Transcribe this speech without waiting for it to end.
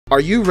Are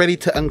you ready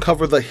to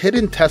uncover the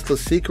hidden Tesla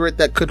secret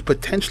that could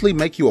potentially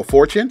make you a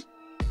fortune?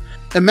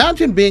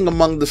 Imagine being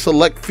among the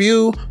select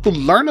few who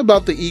learn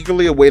about the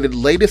eagerly awaited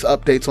latest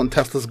updates on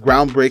Tesla's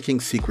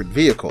groundbreaking secret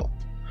vehicle.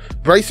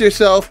 Brace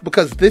yourself,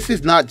 because this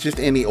is not just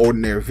any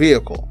ordinary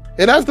vehicle.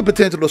 It has the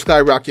potential to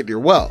skyrocket your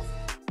wealth.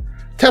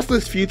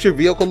 Tesla's future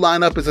vehicle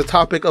lineup is a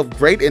topic of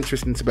great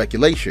interest and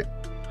speculation.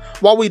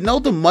 While we know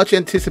the much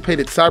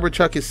anticipated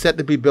Cybertruck is set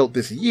to be built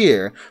this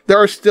year, there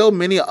are still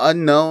many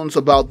unknowns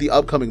about the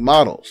upcoming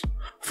models.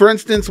 For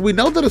instance, we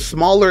know that a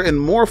smaller and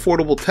more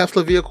affordable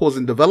Tesla vehicle is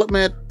in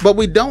development, but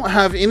we don't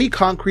have any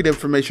concrete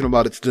information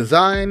about its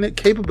design,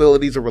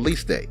 capabilities, or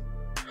release date.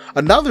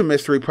 Another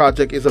mystery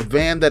project is a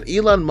van that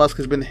Elon Musk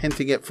has been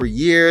hinting at for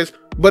years,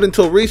 but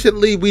until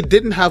recently we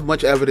didn't have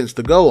much evidence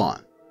to go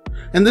on.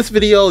 In this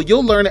video,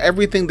 you'll learn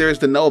everything there is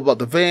to know about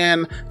the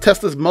van,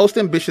 Tesla's most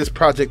ambitious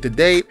project to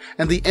date,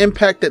 and the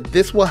impact that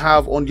this will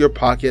have on your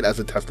pocket as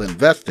a Tesla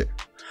investor.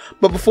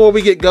 But before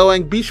we get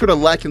going, be sure to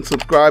like and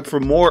subscribe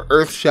for more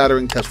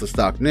earth-shattering Tesla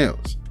stock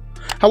news.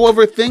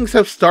 However, things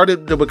have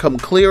started to become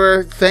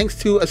clearer thanks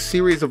to a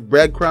series of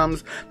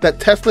breadcrumbs that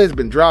Tesla has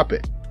been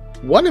dropping.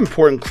 One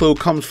important clue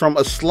comes from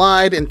a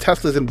slide in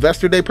Tesla's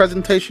Investor Day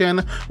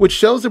presentation, which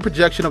shows the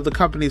projection of the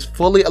company's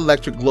fully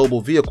electric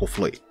global vehicle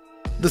fleet.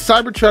 The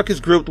Cybertruck is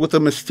grouped with a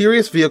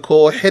mysterious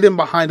vehicle hidden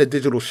behind a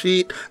digital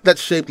sheet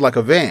that's shaped like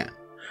a van.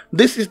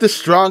 This is the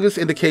strongest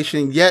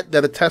indication yet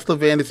that a Tesla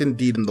van is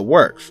indeed in the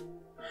works.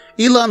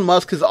 Elon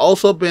Musk has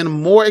also been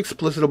more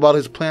explicit about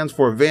his plans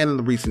for a van in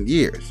the recent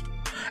years.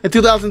 In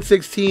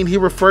 2016, he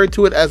referred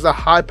to it as a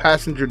high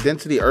passenger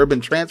density urban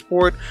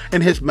transport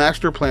in his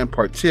Master Plan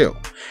Part 2.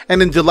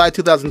 And in July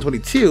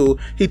 2022,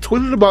 he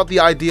tweeted about the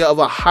idea of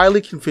a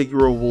highly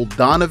configurable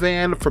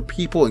Donovan for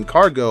people and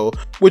cargo,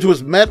 which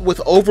was met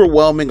with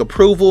overwhelming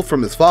approval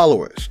from his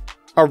followers.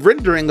 A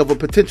rendering of a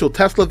potential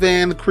Tesla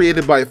van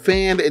created by a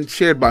fan and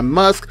shared by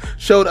Musk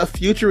showed a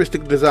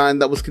futuristic design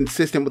that was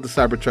consistent with the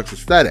Cybertruck's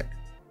aesthetic.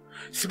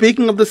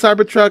 Speaking of the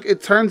Cybertruck,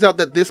 it turns out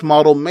that this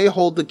model may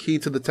hold the key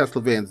to the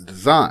Tesla van's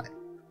design.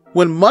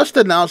 When Musk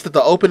announced at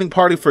the opening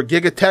party for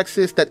Giga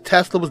Texas that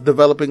Tesla was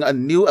developing a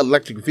new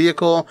electric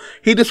vehicle,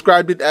 he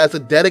described it as a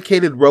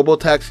dedicated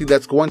robotaxi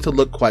that's going to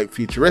look quite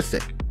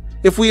futuristic.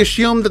 If we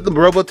assume that the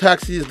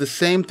robotaxi is the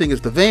same thing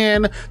as the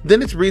van,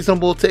 then it's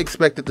reasonable to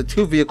expect that the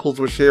two vehicles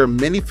will share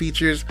many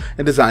features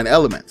and design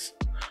elements.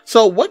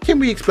 So what can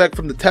we expect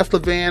from the Tesla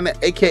van,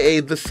 aka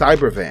the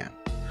Cybervan?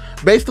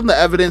 Based on the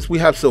evidence we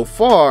have so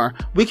far,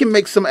 we can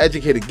make some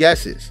educated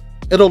guesses.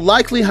 It'll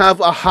likely have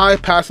a high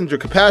passenger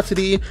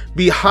capacity,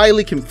 be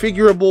highly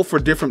configurable for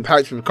different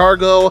types of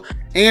cargo,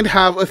 and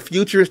have a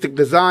futuristic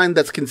design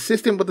that's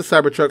consistent with the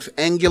Cybertruck's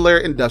angular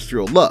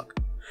industrial look.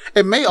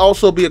 It may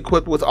also be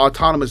equipped with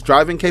autonomous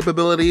driving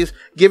capabilities,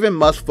 given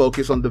Musk's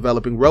focus on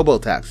developing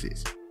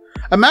robotaxis.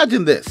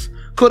 Imagine this: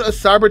 could a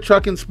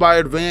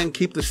Cybertruck-inspired van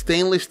keep the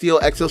stainless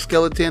steel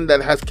exoskeleton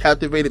that has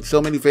captivated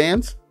so many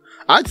fans?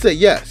 I'd say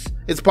yes,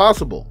 it's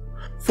possible.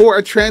 For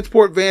a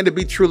transport van to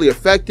be truly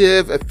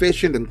effective,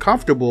 efficient, and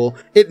comfortable,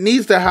 it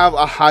needs to have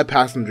a high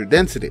passenger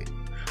density.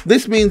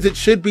 This means it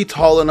should be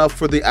tall enough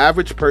for the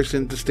average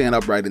person to stand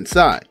upright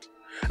inside.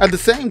 At the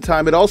same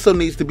time, it also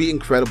needs to be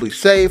incredibly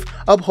safe,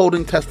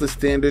 upholding Tesla's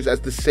standards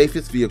as the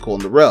safest vehicle on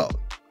the road.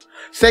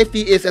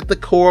 Safety is at the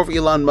core of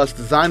Elon Musk's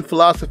design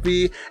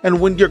philosophy, and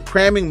when you're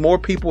cramming more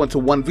people into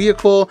one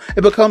vehicle,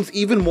 it becomes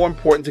even more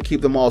important to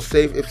keep them all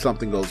safe if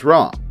something goes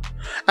wrong.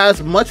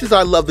 As much as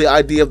I love the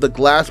idea of the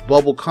glass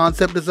bubble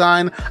concept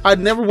design, I'd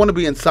never want to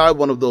be inside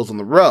one of those on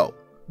the road.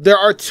 There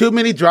are too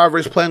many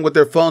drivers playing with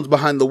their phones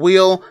behind the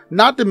wheel,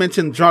 not to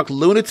mention drunk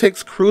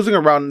lunatics cruising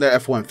around in their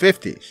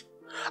F-150s.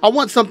 I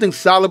want something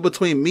solid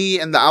between me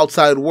and the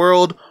outside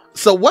world,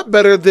 so what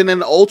better than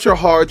an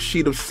ultra-hard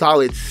sheet of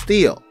solid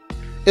steel?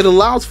 It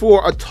allows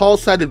for a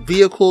tall-sided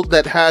vehicle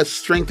that has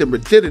strength and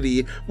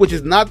rigidity, which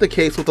is not the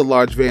case with a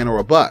large van or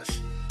a bus.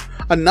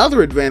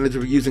 Another advantage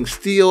of using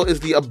steel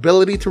is the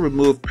ability to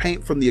remove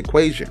paint from the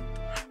equation,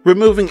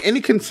 removing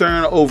any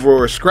concern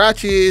over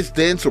scratches,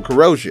 dents, or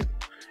corrosion.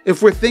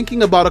 If we're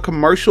thinking about a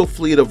commercial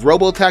fleet of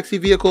robotaxi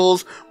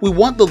vehicles, we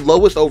want the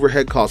lowest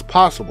overhead cost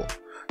possible.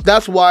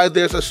 That's why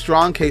there's a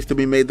strong case to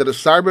be made that a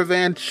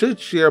Cybervan should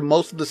share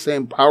most of the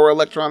same power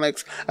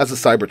electronics as a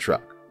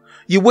Cybertruck.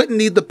 You wouldn't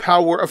need the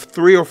power of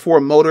 3 or 4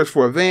 motors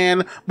for a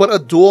van, but a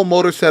dual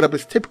motor setup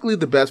is typically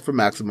the best for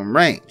maximum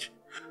range.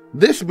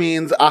 This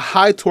means a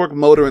high torque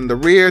motor in the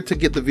rear to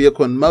get the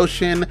vehicle in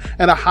motion,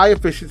 and a high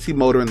efficiency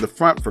motor in the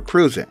front for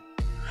cruising.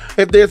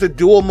 If there's a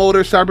dual motor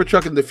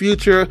Cybertruck in the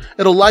future,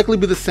 it'll likely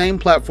be the same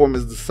platform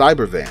as the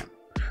Cybervan.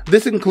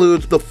 This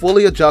includes the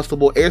fully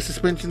adjustable air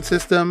suspension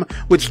system,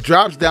 which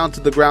drops down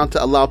to the ground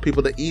to allow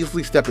people to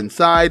easily step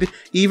inside,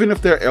 even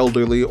if they're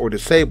elderly or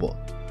disabled.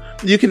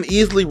 You can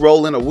easily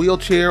roll in a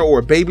wheelchair or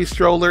a baby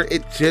stroller,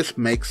 it just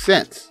makes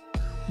sense.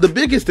 The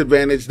biggest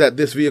advantage that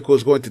this vehicle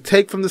is going to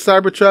take from the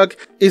Cybertruck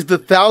is the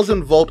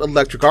 1000-volt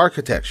electric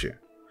architecture.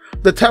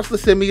 The Tesla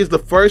Semi is the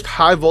first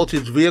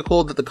high-voltage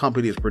vehicle that the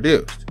company has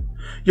produced.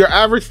 Your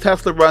average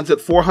Tesla runs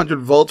at 400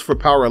 volts for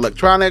power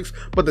electronics,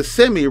 but the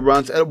Semi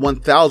runs at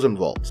 1000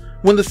 volts.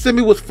 When the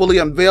Semi was fully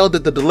unveiled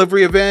at the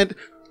delivery event,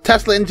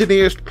 Tesla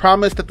engineers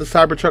promised that the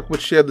Cybertruck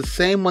would share the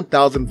same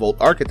 1000 volt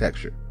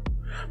architecture.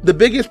 The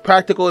biggest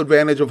practical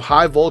advantage of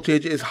high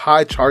voltage is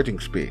high charging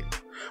speed.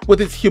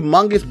 With its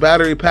humongous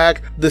battery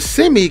pack, the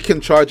Semi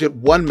can charge at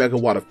 1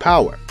 megawatt of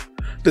power.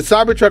 The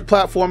Cybertruck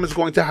platform is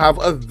going to have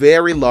a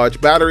very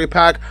large battery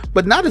pack,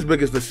 but not as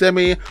big as the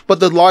Semi, but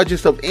the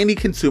largest of any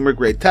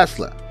consumer-grade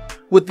Tesla.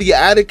 With the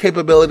added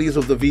capabilities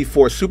of the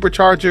V4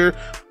 supercharger,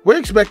 we're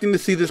expecting to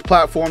see this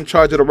platform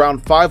charge at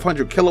around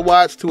 500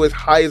 kilowatts to as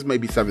high as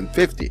maybe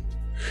 750.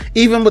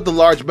 Even with the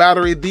large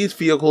battery, these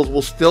vehicles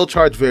will still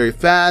charge very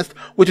fast,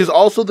 which is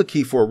also the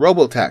key for a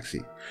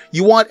robotaxi.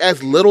 You want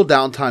as little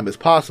downtime as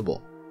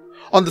possible.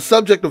 On the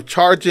subject of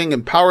charging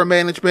and power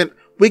management,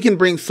 we can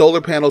bring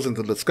solar panels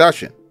into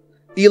discussion.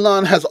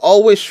 Elon has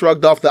always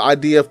shrugged off the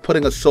idea of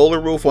putting a solar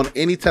roof on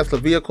any Tesla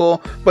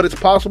vehicle, but it's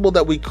possible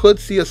that we could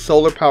see a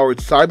solar-powered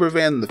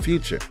Cybervan in the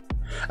future.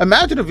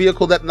 Imagine a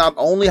vehicle that not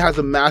only has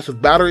a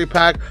massive battery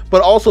pack,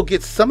 but also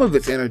gets some of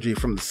its energy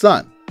from the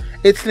sun.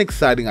 It's an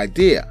exciting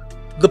idea.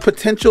 The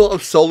potential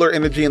of solar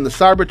energy in the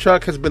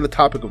Cybertruck has been a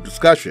topic of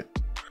discussion.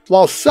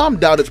 While some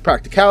doubt its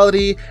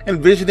practicality,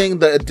 envisioning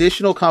the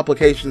additional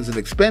complications and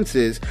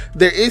expenses,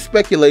 there is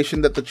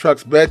speculation that the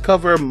truck's bed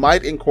cover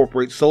might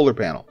incorporate solar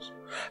panels.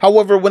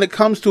 However, when it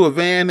comes to a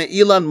van,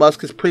 Elon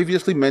Musk has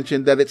previously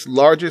mentioned that its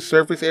larger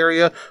surface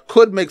area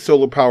could make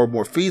solar power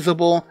more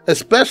feasible,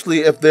 especially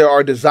if there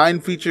are design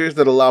features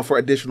that allow for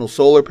additional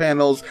solar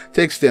panels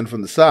to extend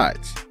from the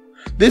sides.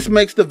 This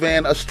makes the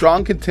van a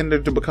strong contender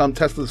to become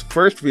Tesla's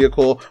first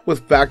vehicle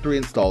with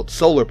factory-installed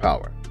solar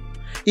power.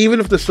 Even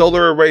if the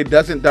solar array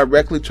doesn't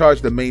directly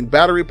charge the main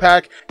battery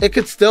pack, it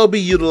could still be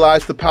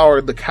utilized to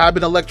power the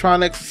cabin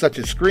electronics such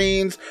as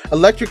screens,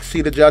 electric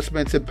seat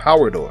adjustments, and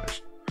power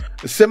doors.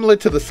 Similar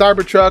to the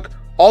Cybertruck,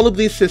 all of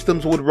these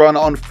systems would run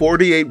on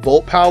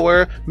 48-volt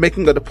power,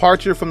 making a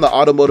departure from the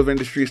automotive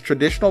industry's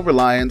traditional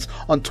reliance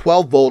on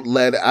 12-volt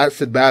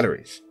lead-acid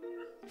batteries.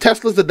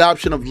 Tesla's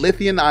adoption of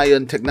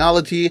lithium-ion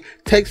technology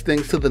takes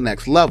things to the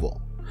next level.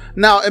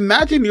 Now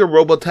imagine your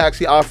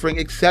robotaxi offering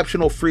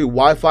exceptional free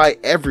Wi-Fi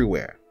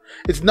everywhere.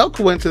 It's no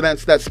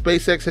coincidence that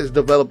SpaceX has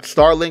developed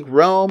Starlink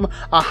Roam,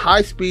 a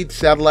high-speed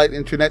satellite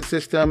internet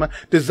system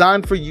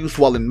designed for use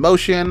while in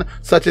motion,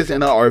 such as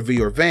in an RV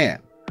or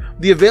van.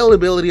 The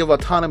availability of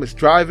autonomous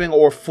driving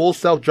or full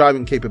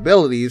self-driving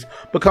capabilities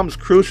becomes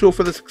crucial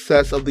for the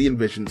success of the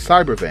envisioned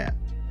Cybervan.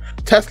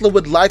 Tesla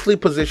would likely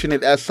position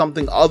it as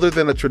something other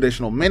than a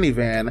traditional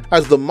minivan,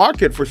 as the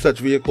market for such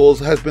vehicles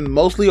has been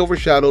mostly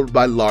overshadowed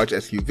by large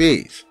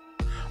SUVs.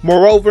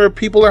 Moreover,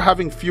 people are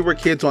having fewer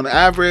kids on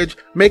average,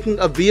 making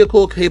a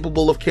vehicle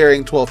capable of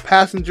carrying 12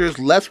 passengers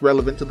less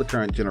relevant to the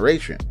current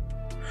generation.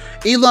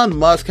 Elon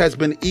Musk has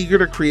been eager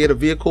to create a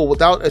vehicle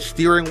without a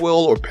steering wheel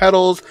or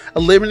pedals,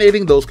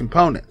 eliminating those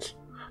components.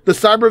 The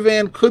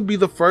Cybervan could be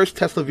the first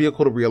Tesla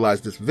vehicle to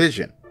realize this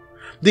vision.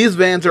 These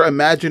vans are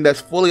imagined as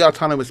fully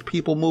autonomous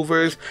people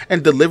movers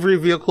and delivery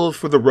vehicles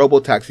for the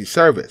robotaxi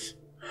service.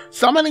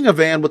 Summoning a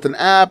van with an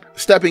app,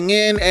 stepping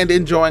in, and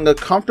enjoying a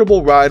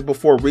comfortable ride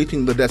before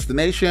reaching the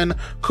destination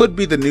could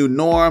be the new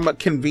norm,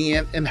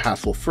 convenient and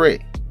hassle-free.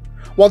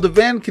 While the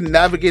van can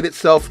navigate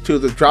itself to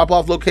the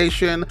drop-off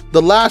location,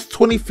 the last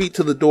 20 feet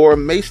to the door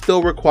may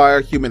still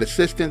require human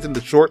assistance in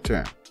the short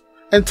term.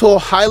 Until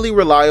highly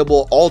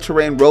reliable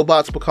all-terrain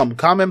robots become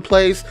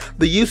commonplace,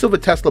 the use of a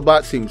Tesla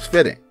bot seems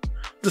fitting.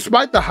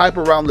 Despite the hype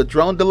around the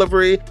drone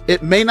delivery,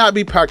 it may not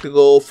be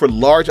practical for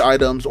large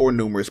items or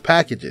numerous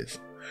packages.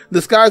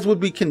 The skies would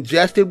be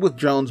congested with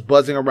drones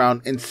buzzing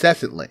around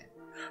incessantly.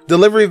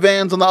 Delivery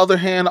vans, on the other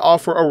hand,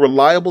 offer a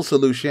reliable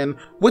solution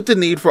with the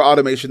need for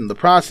automation in the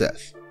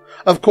process.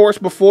 Of course,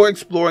 before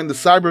exploring the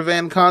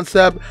Cybervan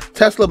concept,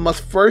 Tesla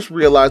must first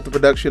realize the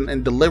production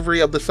and delivery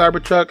of the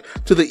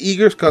Cybertruck to the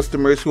eager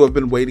customers who have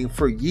been waiting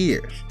for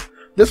years.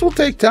 This will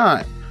take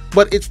time,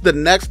 but it's the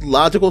next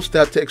logical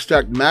step to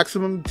extract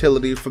maximum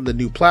utility from the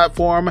new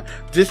platform,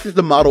 just as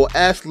the Model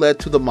S led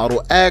to the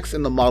Model X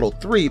and the Model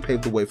 3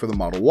 paved the way for the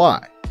Model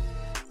Y.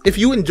 If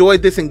you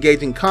enjoyed this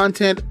engaging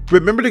content,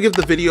 remember to give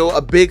the video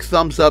a big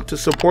thumbs up to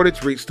support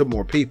its reach to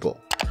more people.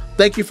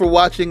 Thank you for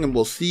watching, and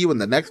we'll see you in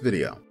the next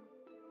video.